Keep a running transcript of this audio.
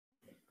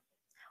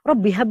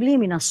Rabbi habli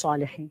min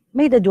as-salihin.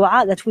 Made a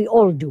dua that we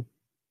all do.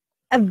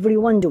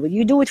 Everyone do it.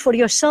 You do it for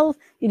yourself,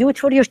 you do it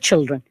for your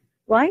children,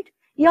 right?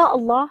 Ya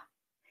Allah,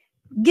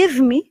 give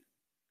me,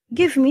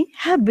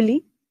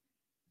 habli,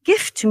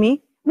 gift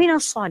me, min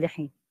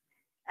as-salihin.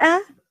 A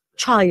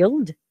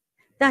child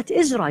that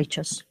is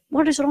righteous.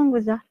 What is wrong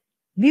with that?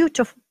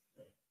 Beautiful.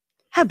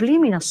 Habli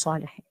min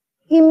as-salihin.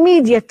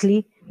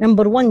 Immediately,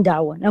 number one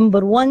da'wah,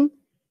 number one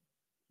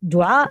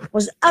dua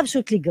was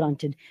absolutely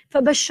granted.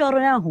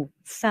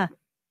 فَبَشَّرْنَاهُ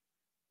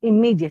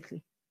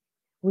Immediately,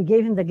 we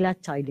gave him the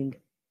glad tiding.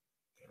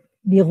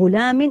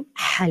 بِغُلَامٍ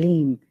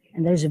حَلِيمٍ.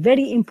 And there's a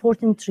very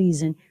important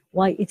reason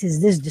why it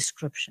is this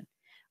description.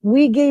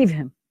 We gave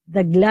him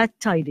the glad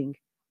tiding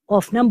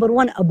of number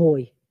one, a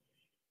boy.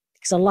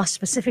 Because Allah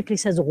specifically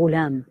says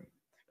ghulam.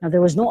 Now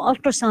there was no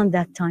ultrasound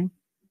that time.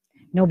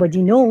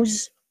 Nobody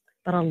knows,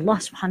 but Allah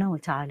subhanahu wa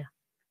ta'ala.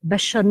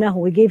 Basharnahu,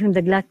 we gave him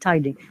the glad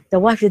tiding. The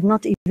wife did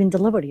not even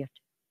deliver yet.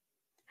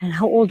 And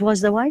how old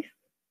was the wife?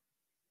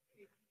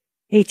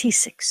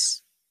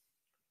 86.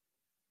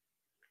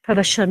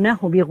 فَبَشَّرْنَاهُ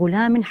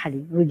بِغُلَامٍ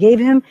حَلِيمٍ. We gave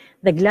him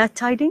the glad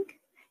tiding,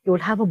 you will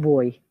have a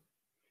boy.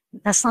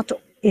 That's not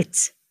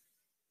it.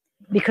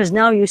 Because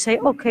now you say,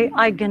 okay,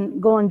 I can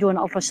go and do an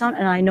ultrasound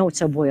and I know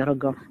it's a boy or a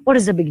girl. What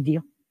is the big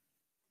deal?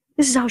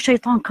 This is how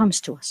shaitan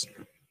comes to us.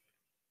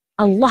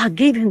 Allah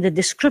gave him the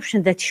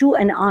description that you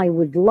and I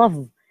would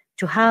love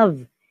to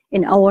have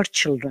in our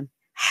children.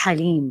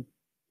 Halim,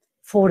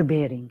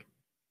 forbearing.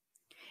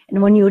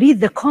 And when you read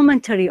the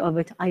commentary of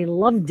it, I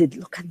loved it.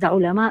 Look at the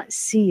ulama,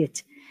 see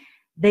it.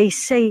 They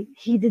say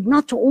he did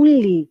not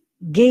only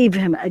gave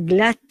him a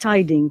glad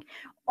tiding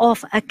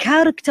of a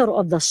character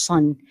of the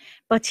son,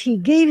 but he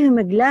gave him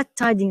a glad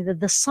tiding that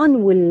the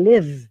son will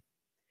live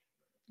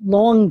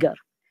longer,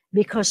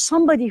 because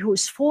somebody who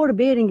is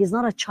forbearing is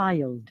not a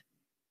child,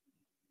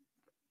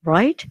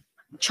 right?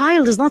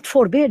 Child is not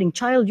forbearing.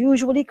 Child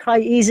usually cry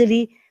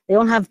easily. They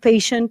don't have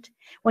patience.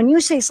 When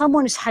you say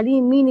someone is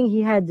halim, meaning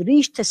he had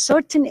reached a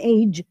certain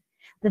age,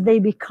 that they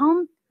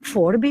become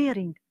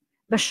forbearing.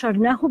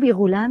 بَشَّرْنَاهُ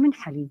بِغُلَامٍ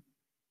حَلِيمٍ.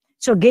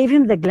 So gave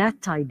him the glad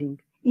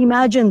tiding.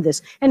 Imagine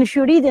this. And if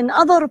you read in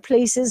other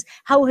places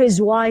how his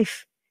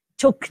wife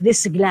took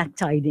this glad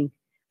tiding.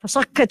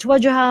 فَصَكَّتْ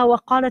وَجْهَهَا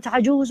وَقَالَتْ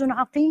عَجُوزٌ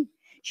عَقِيمٌ.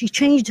 She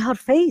changed her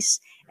face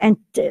and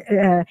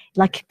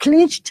like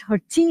clenched her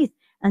teeth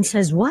and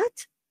says,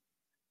 what?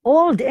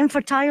 Old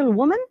infertile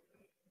woman?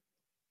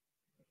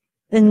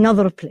 In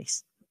another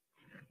place.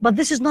 But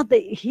this is not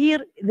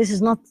this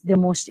is not the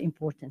most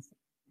important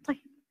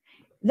thing.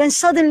 Then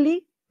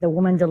suddenly the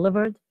woman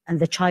delivered and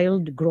the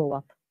child grew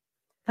up.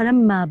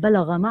 فَلَمَّا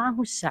بَلَغَ مَعَهُ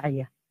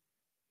السَّعْيَ.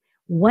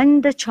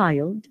 When the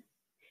child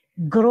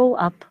grew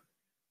up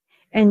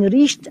and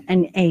reached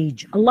an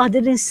age, Allah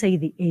didn't say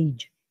the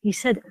age, He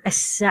said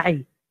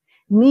as-sa'i,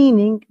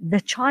 meaning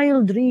the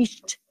child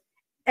reached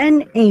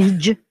an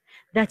age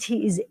that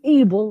he is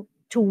able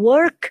to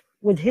work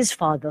with his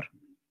father.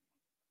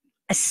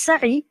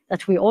 As-sa'i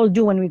that we all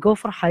do when we go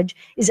for Hajj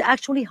is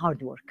actually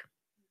hard work.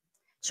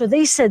 So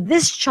they said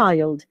this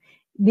child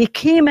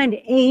became an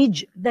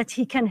age that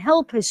he can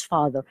help his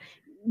father.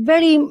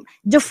 Very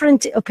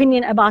different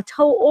opinion about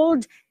how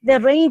old. The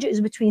range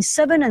is between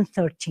 7 and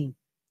 13.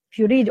 If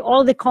you read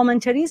all the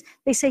commentaries,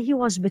 they say he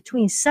was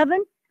between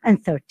 7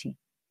 and 13.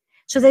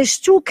 So there's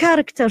two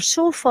characters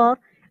so far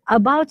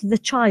about the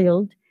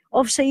child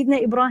of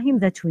Sayyidina Ibrahim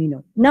that we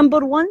know.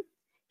 Number one,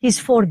 he's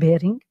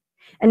forbearing.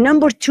 And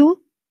number two,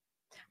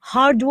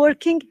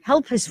 hardworking,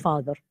 help his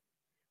father,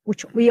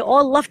 which we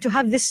all love to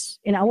have this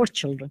in our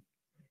children,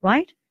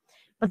 right?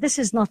 But this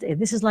is not it.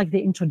 This is like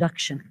the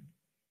introduction.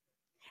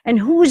 And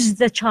who is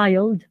the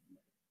child?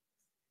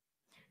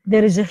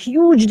 There is a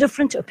huge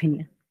different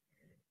opinion.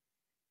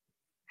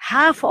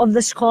 Half of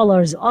the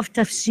scholars of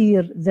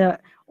tafsir, the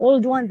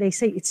old one, they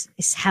say it's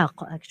Ishaq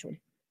actually.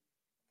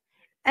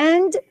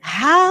 And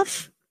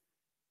half,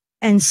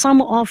 and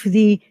some of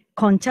the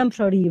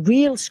contemporary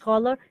real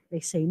scholar, they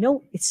say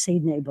no, it's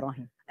Sayyidina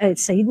Ibrahim,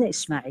 it's Sayyidina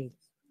Ismail.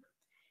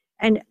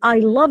 And I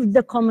loved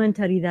the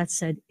commentary that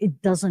said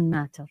it doesn't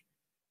matter.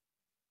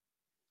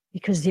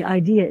 Because the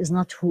idea is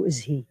not who is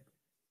he.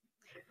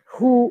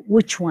 Who,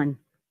 which one?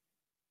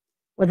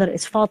 Whether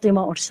it's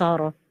Fatima or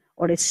Sarah,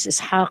 or it's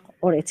Ishaq,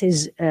 or it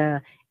is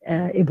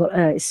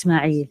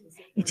Ismail.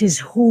 It is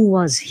who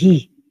was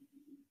he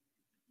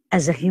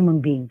as a human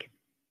being.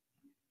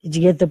 Did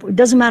you get it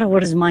doesn't matter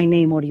what is my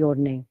name or your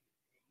name.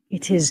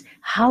 It is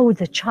how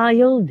the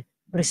child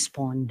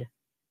respond.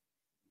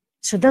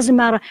 So it doesn't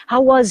matter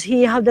how was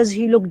he, how does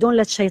he look. Don't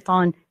let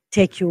shaitan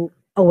take you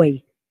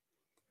away.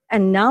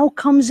 And now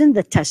comes in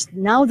the test.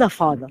 Now the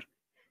father.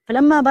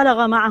 فَلَمَّا بَلَغَ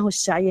مَعَهُ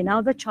السَّعْيَ.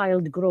 Now the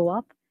child grow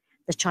up.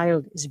 The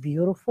child is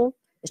beautiful.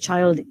 The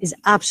child is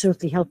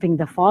absolutely helping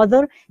the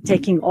father,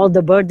 taking all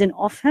the burden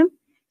off him.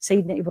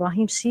 Sayyidina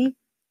Ibrahim see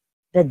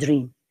the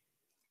dream.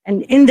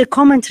 And in the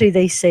commentary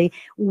they say,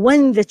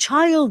 when the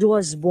child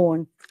was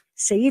born,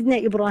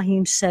 Sayyidina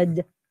Ibrahim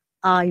said,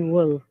 I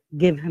will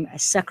give him a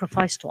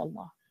sacrifice to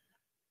Allah.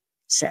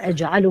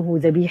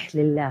 سَأَجْعَلُهُ ذَبِيحٌ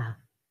لِلَّهِ.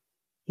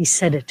 He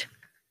said it.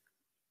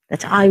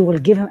 that I will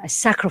give him a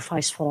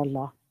sacrifice for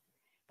Allah.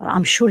 But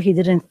I'm sure he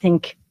didn't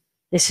think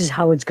this is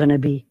how it's going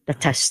to be, the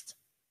test.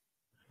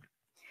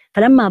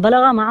 فلما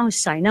بلغ معه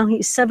السعي, now he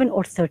is 7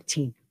 or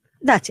 13,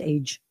 that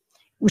age,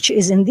 which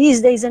is in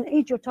these days an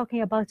age you're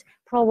talking about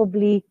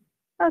probably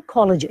a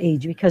college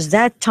age, because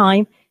that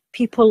time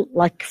people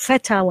like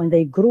feta, when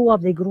they grew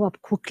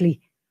up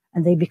quickly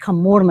and they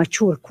become more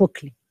mature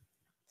quickly.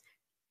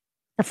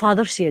 The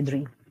father see a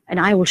dream, and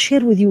I will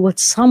share with you what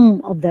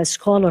some of the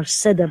scholars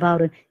said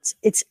about it.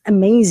 It's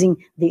amazing,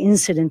 the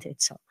incident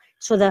itself.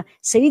 So the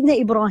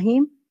Sayyidina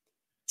Ibrahim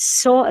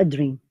saw a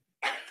dream,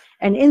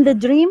 and in the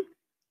dream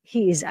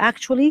he is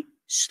actually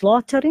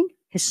slaughtering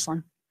his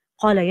son.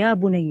 قال يا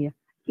بني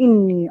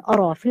إني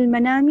أرى في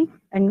المنام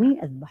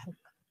أني أذبحك.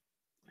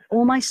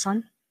 Oh my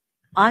son,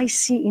 I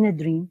see in a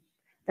dream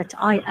that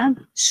I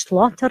am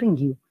slaughtering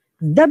you.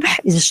 Dhabh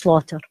is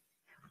slaughter.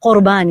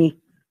 Qurbani,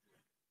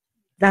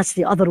 that's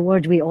the other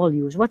word we all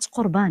use. What's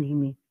qurbani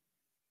mean?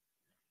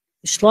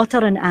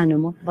 Slaughter an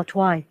animal, but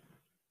why?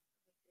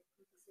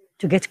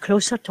 To get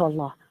closer to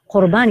Allah.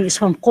 Qurbani is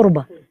from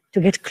qurba,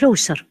 to get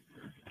closer.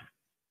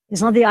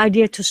 It's not the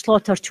idea to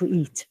slaughter to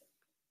eat.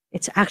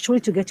 It's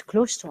actually to get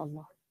close to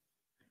Allah.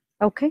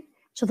 Okay?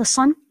 So the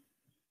son,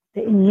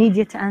 the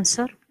immediate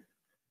answer,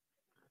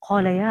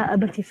 قال يا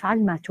أبت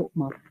افعل ما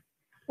تؤمر.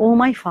 Oh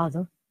my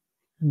father,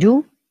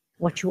 do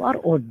what you are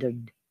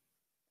ordered.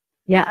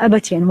 Ya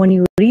abati, and when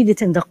you read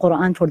it in the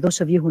Quran, for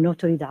those of you who know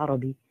to read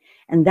Arabic,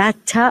 and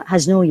that ta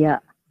has no ya.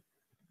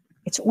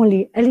 It's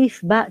only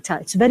alif, ba, ta.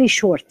 It's very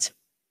short.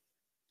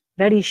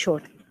 Very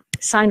short.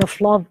 Sign of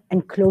love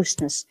and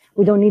closeness.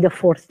 We don't need a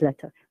fourth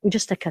letter. We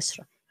just a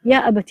kasra.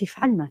 Ya abati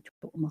fa'al ma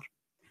tu'mar.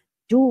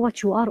 Do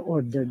what you are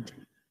ordered.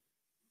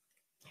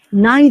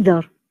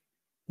 Neither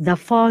the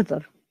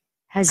father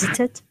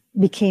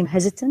became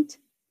hesitant.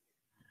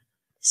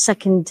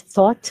 Second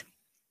thought,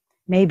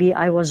 maybe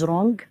I was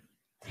wrong.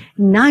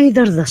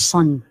 Neither the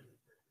son.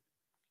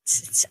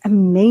 It's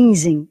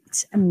amazing.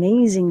 It's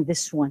amazing,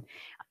 this one.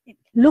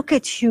 Look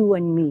at you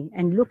and me,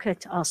 and look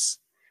at us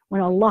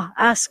when Allah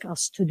asks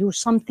us to do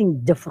something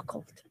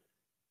difficult.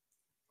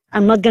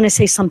 I'm not going to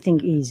say something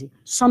easy,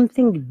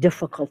 something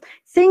difficult.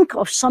 Think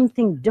of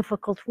something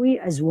difficult we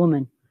as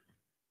women,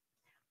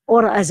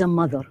 or as a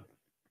mother,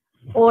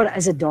 or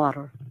as a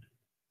daughter,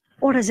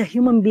 or as a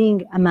human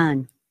being, a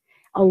man.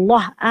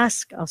 Allah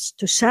asks us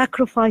to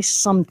sacrifice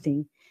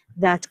something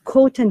that,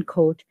 quote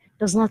unquote,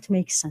 does not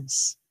make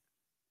sense.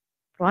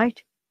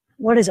 Right?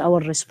 What is our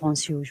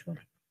response usually?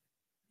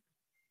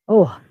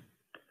 Oh,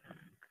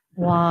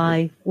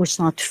 why? Oh, it's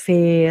not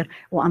fair.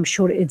 Oh, I'm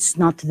sure it's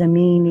not the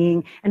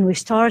meaning. And we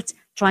start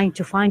trying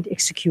to find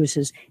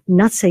excuses.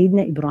 Not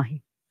Sayyidina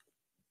Ibrahim.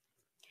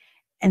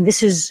 And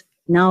this is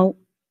now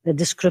the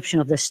description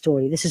of the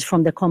story. This is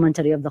from the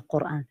commentary of the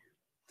Quran.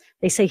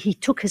 They say he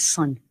took his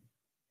son,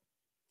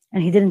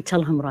 and he didn't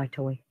tell him right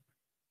away.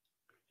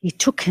 He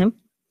took him,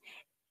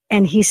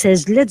 and he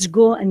says, let's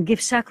go and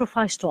give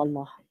sacrifice to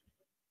Allah.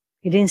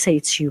 He didn't say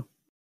it's you.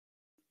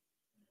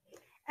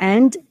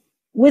 And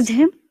with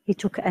him, he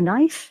took a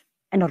knife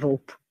and a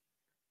rope.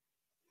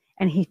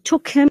 And he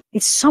took him,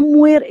 it's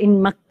somewhere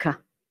in Mecca,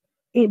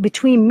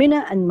 between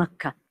Mina and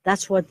Mecca.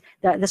 That's what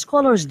the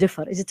scholars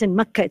differ. Is it in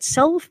Mecca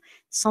itself?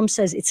 Some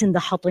says it's in the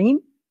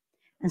Hatim,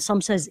 and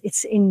some says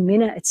it's in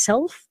Mina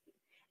itself,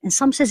 and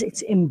some says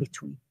it's in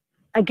between.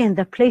 Again,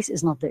 the place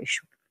is not the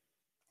issue.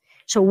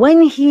 So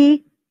when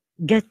he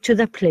get to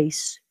the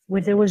place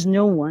where there was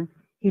no one,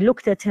 he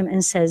looked at him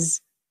and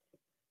says,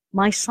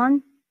 my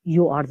son,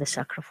 you are the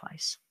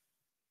sacrifice.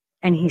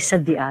 And he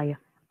said the ayah,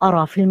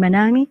 أرى في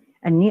المنام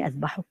أني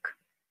أذبحك.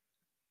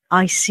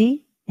 I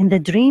see in the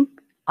dream,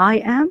 I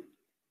am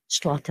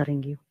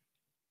slaughtering you.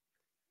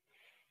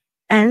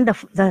 And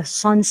the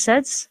son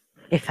says,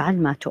 افعل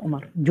ما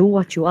تؤمر. Do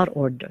what you are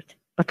ordered.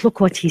 But look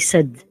what he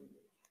said.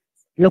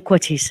 Look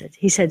what he said.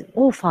 He said,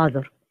 oh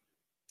father,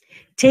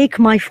 take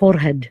my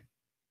forehead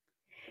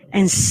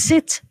and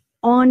sit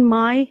on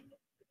my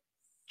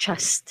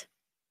chest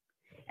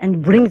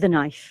and bring the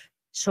knife.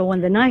 So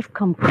when the knife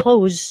comes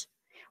close,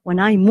 when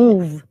I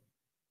move,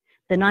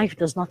 the knife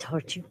does not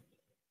hurt you.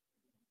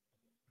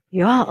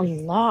 Ya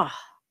Allah.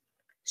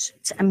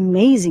 It's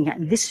amazing.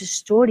 And this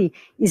story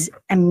is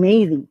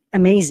amazing,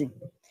 amazing.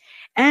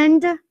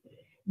 And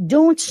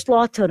don't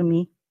slaughter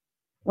me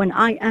when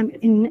I am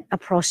in a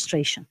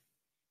prostration.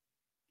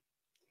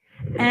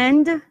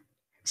 And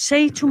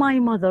say to my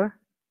mother,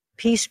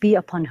 peace be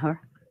upon her.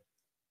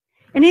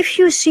 And if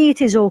you see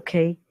it is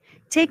okay,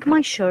 take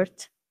my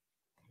shirt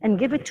and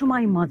give it to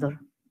my mother.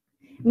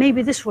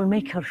 Maybe this will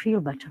make her feel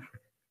better.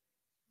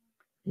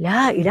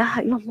 La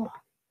ilaha illallah.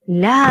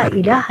 La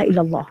ilaha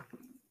illallah.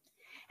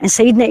 And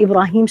Sayyidina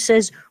Ibrahim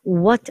says,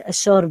 what a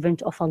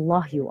servant of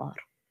Allah you are.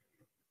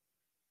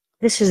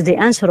 This is the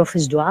answer of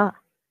his dua.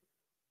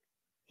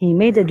 He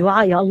made a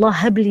dua, Ya Allah,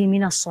 habli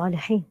min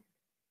as-salihin.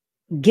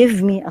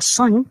 Give me a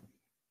son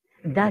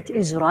that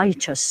is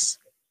righteous.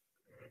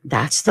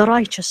 That's the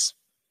righteous.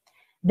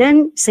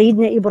 Then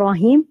Sayyidina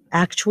Ibrahim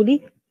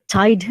actually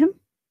tied him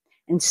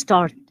and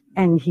start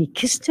And he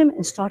kissed him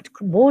and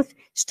both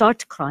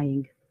start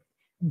crying.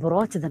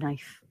 Brought the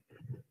knife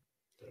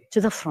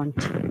to the front.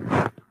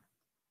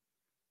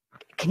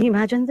 Can you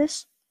imagine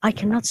this? I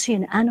cannot see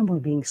an animal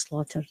being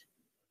slaughtered,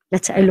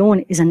 let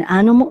alone is an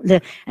animal,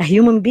 a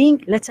human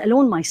being, let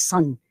alone my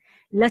son,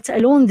 let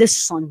alone this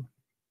son.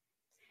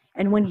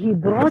 And when he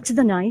brought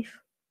the knife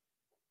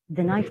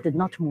did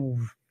not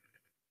move.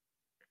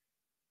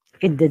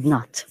 It did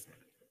not.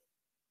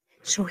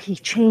 So he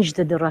changed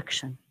the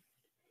direction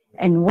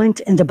and went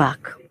in the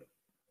back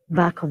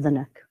of the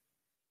neck.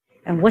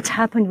 And what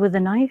happened with the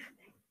knife?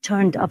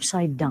 Turned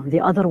upside down, the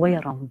other way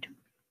around.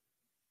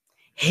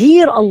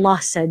 Here Allah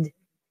said,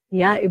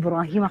 Ya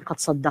Ibrahim qad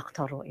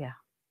saddaqta ru'ya.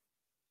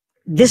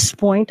 This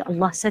point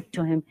Allah said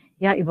to him,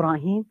 Ya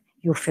Ibrahim,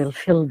 you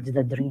fulfilled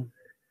the dream.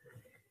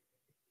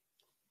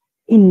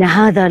 Inna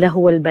hadha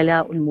lahu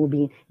al-bala'u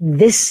al-mubin.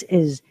 This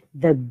is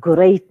the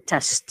great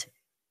test.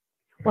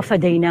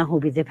 وَفَدَيْنَاهُ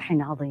بِذِبْحٍ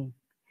عَظِيمٍ.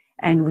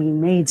 And we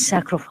made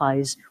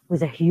sacrifice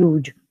with a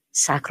huge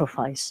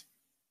sacrifice.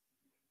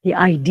 The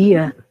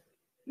idea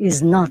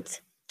is not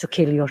to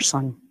kill your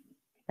son.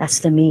 That's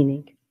the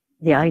meaning.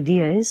 The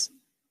idea is,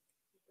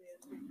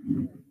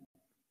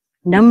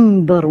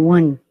 number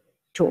one,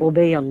 to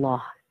obey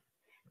Allah.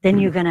 Then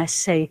you're going to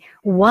say,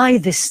 why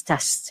this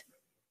test?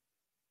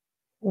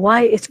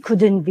 Why it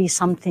couldn't be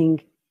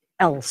something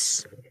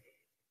else?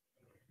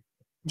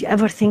 Do you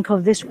ever think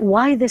of this?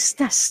 Why this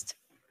test?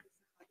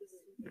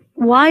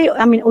 Why,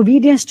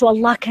 obedience to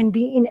Allah can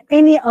be in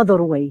any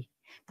other way,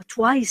 but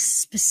why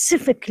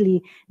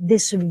specifically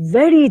this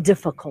very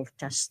difficult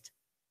test?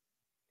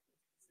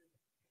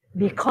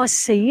 Because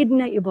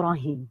Sayyidina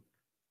Ibrahim,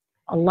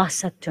 Allah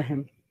said to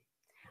him,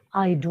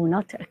 I do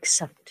not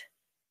accept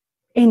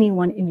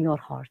anyone in your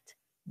heart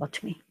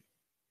but me.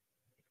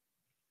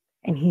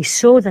 And he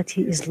saw that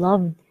he is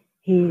loved,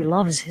 he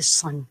loves his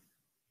son.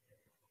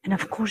 And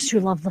of course you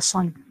love the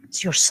son.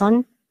 It's your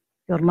son,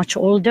 you're much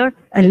older,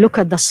 and look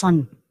at the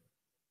son.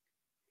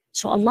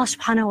 So Allah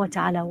subhanahu wa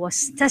ta'ala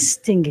was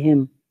testing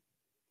him.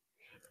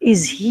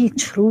 Is he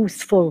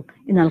truthful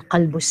in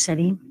al-qalb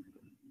al-salim?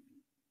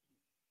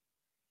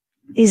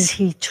 Is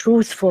he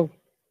truthful?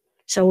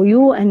 So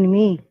you and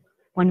me,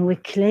 when we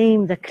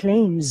claim the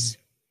claims,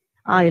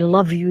 I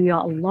love you, Ya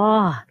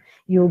Allah,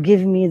 you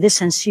give me this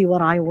and see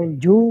what I will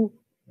do.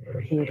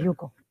 Here you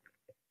go.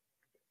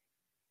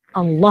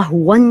 Allah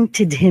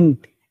wanted him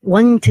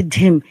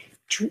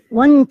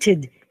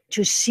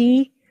to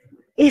see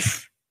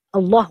if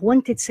Allah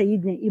wanted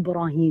Sayyidina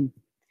Ibrahim.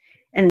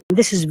 And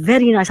this is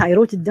very nice. I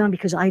wrote it down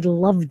because I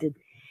loved it.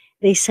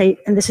 They say,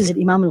 and this is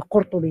Imam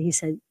al-Qurtubi, he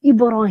said,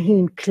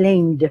 Ibrahim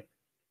claimed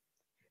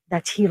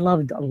that he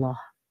loved Allah.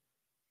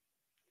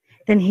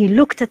 Then he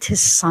looked at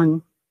his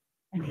son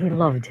and he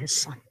loved his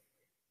son,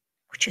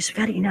 which is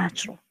very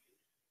natural.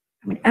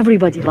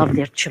 Everybody loves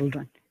their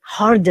children.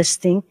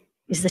 Hardest thing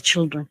is the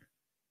children.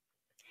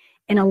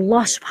 And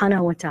Allah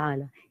subhanahu wa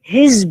ta'ala,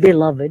 his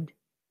beloved,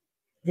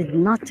 did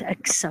not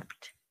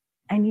accept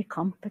any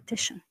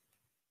competition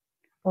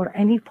or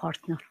any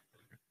partner.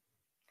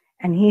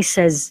 And he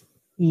says,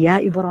 Ya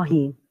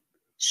Ibrahim,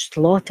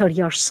 slaughter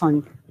your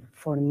son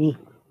for me.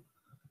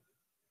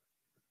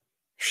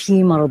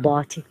 Fi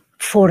mardati,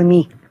 for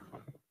me.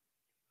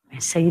 And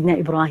Sayyidina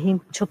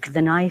Ibrahim took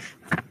the knife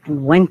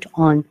and went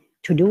on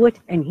to do it.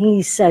 And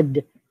he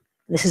said,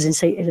 this is in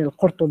Sayyid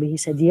al-Qurtubi, he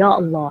said, Ya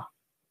Allah,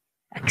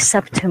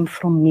 accept him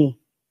from me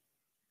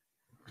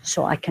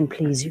so I can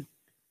please you.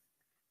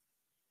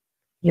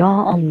 Ya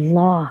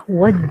Allah,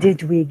 what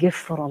did we give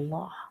for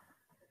Allah?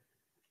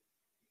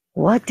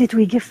 What did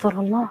we give for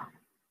Allah?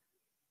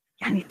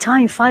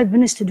 Time, 5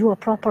 minutes to do a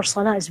proper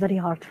salah is very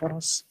hard for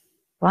us,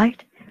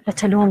 right?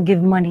 Let alone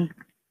give money,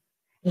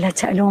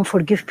 let alone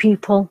forgive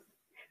people,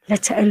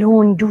 let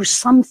alone do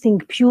something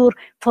pure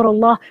for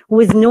Allah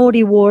with no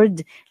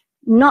reward.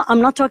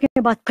 I'm not talking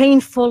about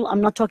painful,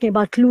 I'm not talking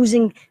about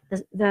losing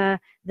the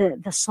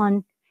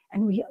son.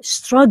 And we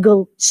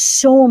struggle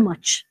so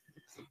much.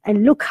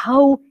 And look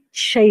how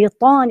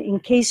Shaitan,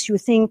 in case you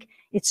think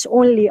it's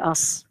only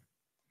us,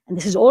 and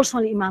this is also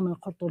Imam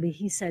al-Qurtubi,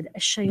 he said,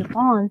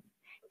 Shaitan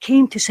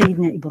came to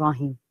Sayyidina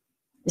Ibrahim.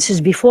 This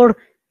is before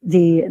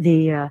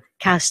the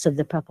cast of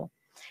the pebble.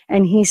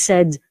 And he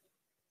said,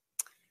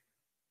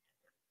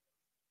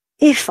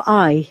 if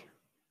I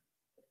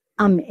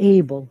am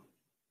able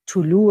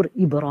to lure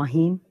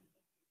Ibrahim,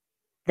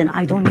 then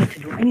I don't need to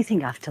do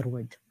anything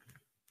afterward.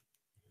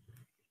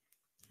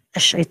 The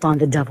Shaitan,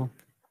 the devil.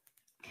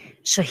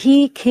 So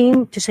he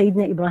came to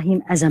Sayyidina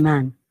Ibrahim as a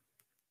man.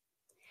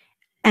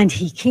 And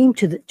he came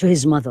to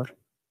his mother.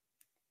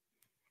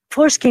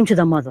 First came to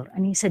the mother.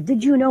 And he said,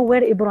 did you know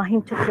where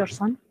Ibrahim took your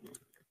son?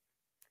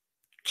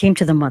 Came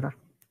to the mother.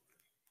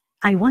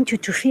 I want you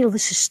to feel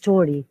this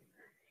story.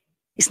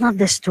 It's not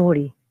the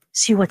story.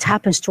 See what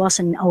happens to us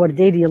in our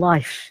daily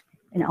life,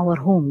 in our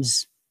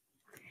homes.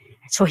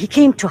 So he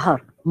came to her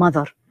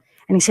mother.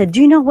 And he said,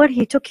 do you know where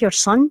he took your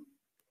son?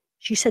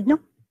 She said, no.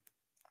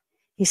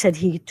 He said,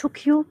 he took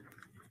him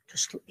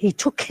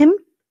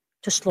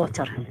to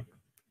slaughter him.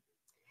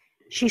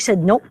 She said,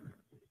 no,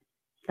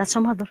 That's a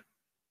mother.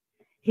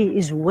 He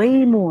is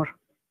way more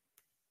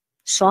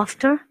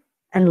softer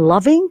and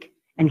loving,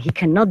 and he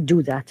cannot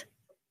do that.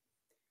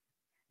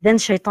 Then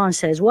Shaitan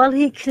says, well,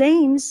 he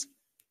claims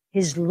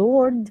his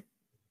Lord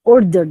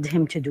ordered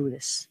him to do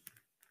this.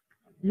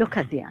 Look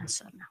at the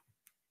answer now.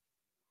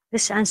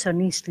 This answer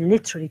needs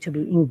literally to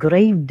be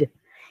engraved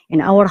in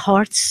our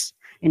hearts,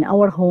 in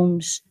our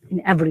homes,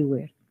 in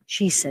everywhere.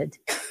 She said,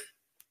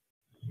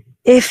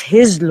 if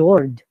his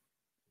Lord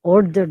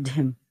ordered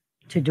him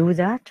to do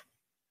that,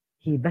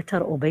 he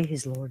better obey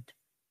his Lord.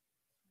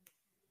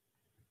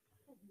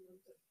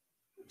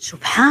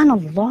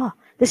 Subhanallah,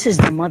 this is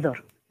the mother.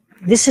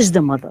 This is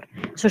the mother.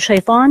 So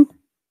Shaitan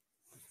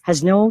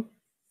has no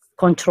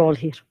control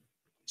here.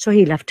 So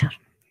he left her.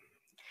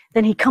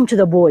 Then he come to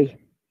the boy,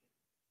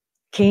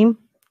 came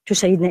to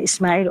Sayyidina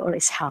Ismail or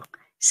Ishaq,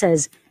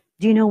 says,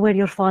 do you know where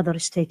your father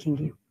is taking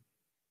you?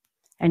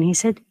 And he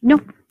said,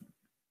 no.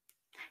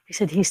 He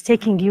said, he's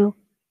taking you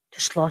to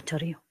slaughter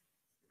you.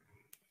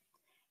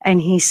 And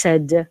he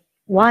said,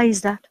 why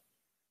is that?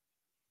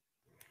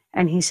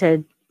 And he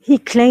said, he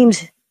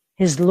claims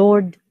his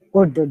Lord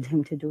ordered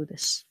him to do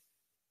this.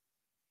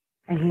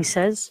 And he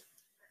says,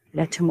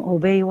 let him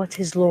obey what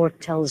his Lord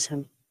tells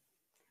him.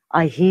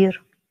 I hear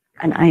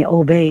and I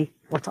obey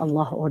what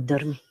Allah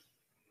ordered me.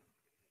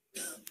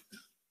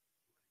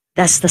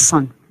 That's the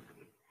son.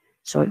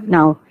 So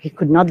now he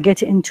could not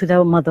get into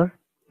the mother.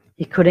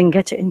 He couldn't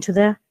get into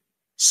the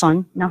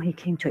son. Now he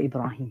came to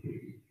Ibrahim.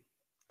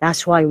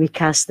 That's why we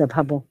cast the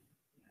pebble.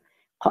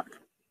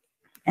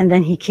 And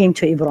then he came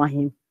to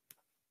Ibrahim.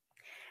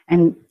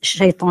 And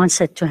Shaitan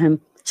said to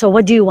him, so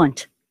what do you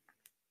want?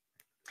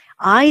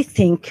 I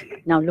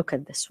think, now look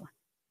at this one.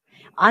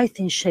 I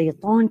think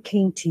Shaitan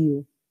came to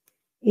you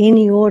in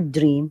your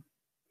dream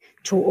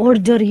to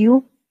order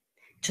you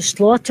to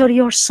slaughter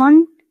your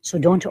son, so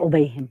don't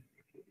obey him.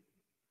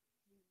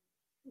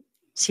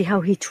 See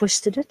how he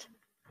twisted it?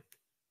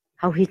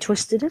 How he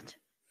twisted it?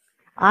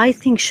 I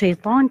think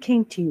Shaitan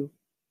came to you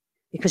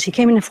because he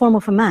came in the form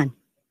of a man.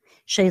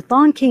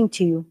 Shaitan came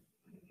to you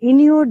in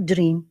your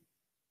dream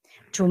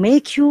to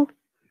make you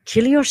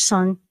kill your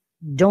son,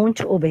 don't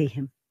obey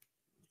him.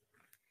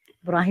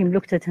 Ibrahim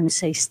looked at him and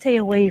said, stay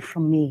away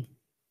from me,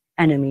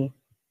 enemy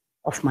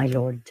of my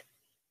Lord.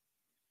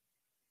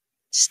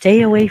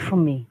 Stay away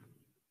from me.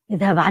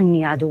 اذهب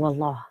عني عدو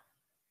الله.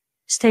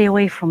 Stay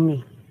away from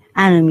me,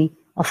 enemy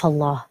of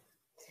Allah.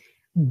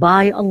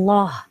 By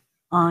Allah,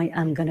 I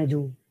am going to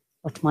do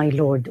what my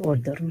Lord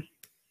ordered me.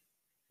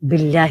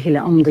 بالله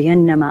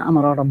لأمضين ما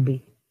أمر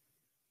ربي.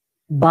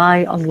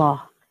 By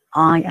Allah,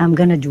 I am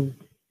going to do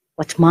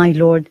what my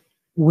Lord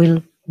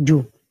will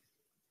do.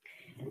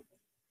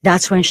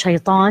 That's when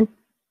Shaitan,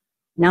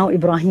 now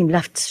Ibrahim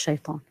left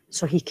Shaitan.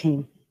 So he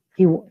came,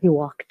 he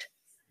walked.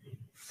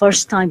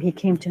 First time he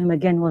came to him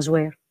again was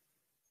where?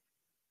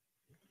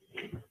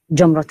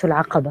 Jamratul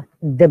Aqaba,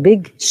 the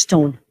big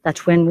stone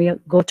that when we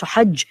go to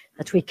Hajj,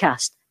 that we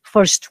cast.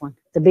 First one,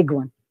 the big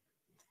one.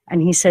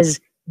 And he says,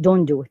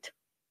 don't do it.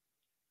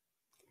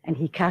 And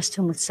he cast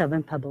him with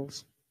 7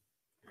 pebbles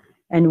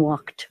and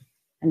walked.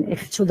 And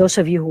if so, those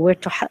of you who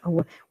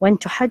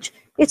went to Hajj,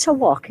 it's a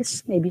walk.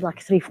 It's maybe like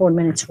 3-4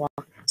 minutes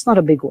walk. It's not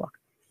a big walk.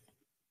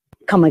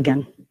 Come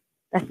again.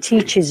 That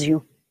teaches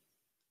you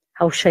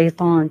how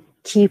Shaitan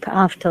keep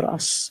after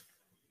us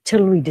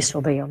till we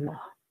disobey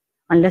Allah.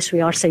 Unless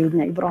we are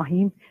Sayyidina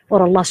Ibrahim,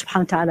 or Allah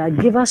subhanahu wa ta'ala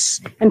give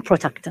us and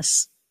protect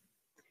us.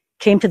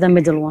 Came to the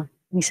middle one.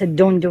 And he said,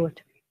 don't do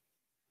it.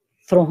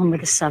 Throw him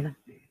with the 7.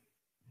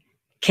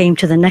 Came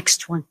to the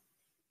next one.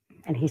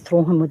 And he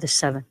threw him with the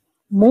 7.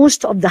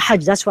 Most of the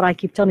Hajj, that's what I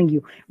keep telling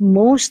you,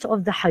 most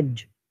of the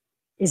Hajj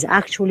is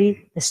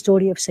actually the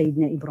story of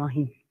Sayyidina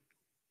Ibrahim.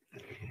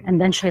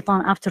 And then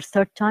Shaitan, after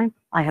 3rd time,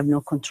 I have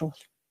no control.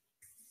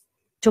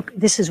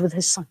 This is with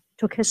his son,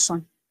 took his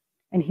son,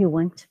 and he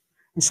went.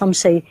 And some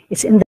say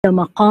it's in the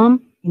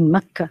maqam in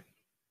Mecca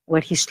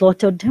where he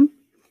slaughtered him.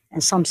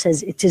 And some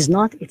says it is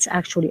not, it's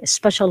actually a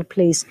special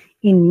place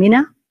in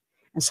Mina.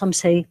 And some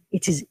say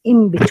it is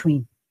in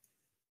between.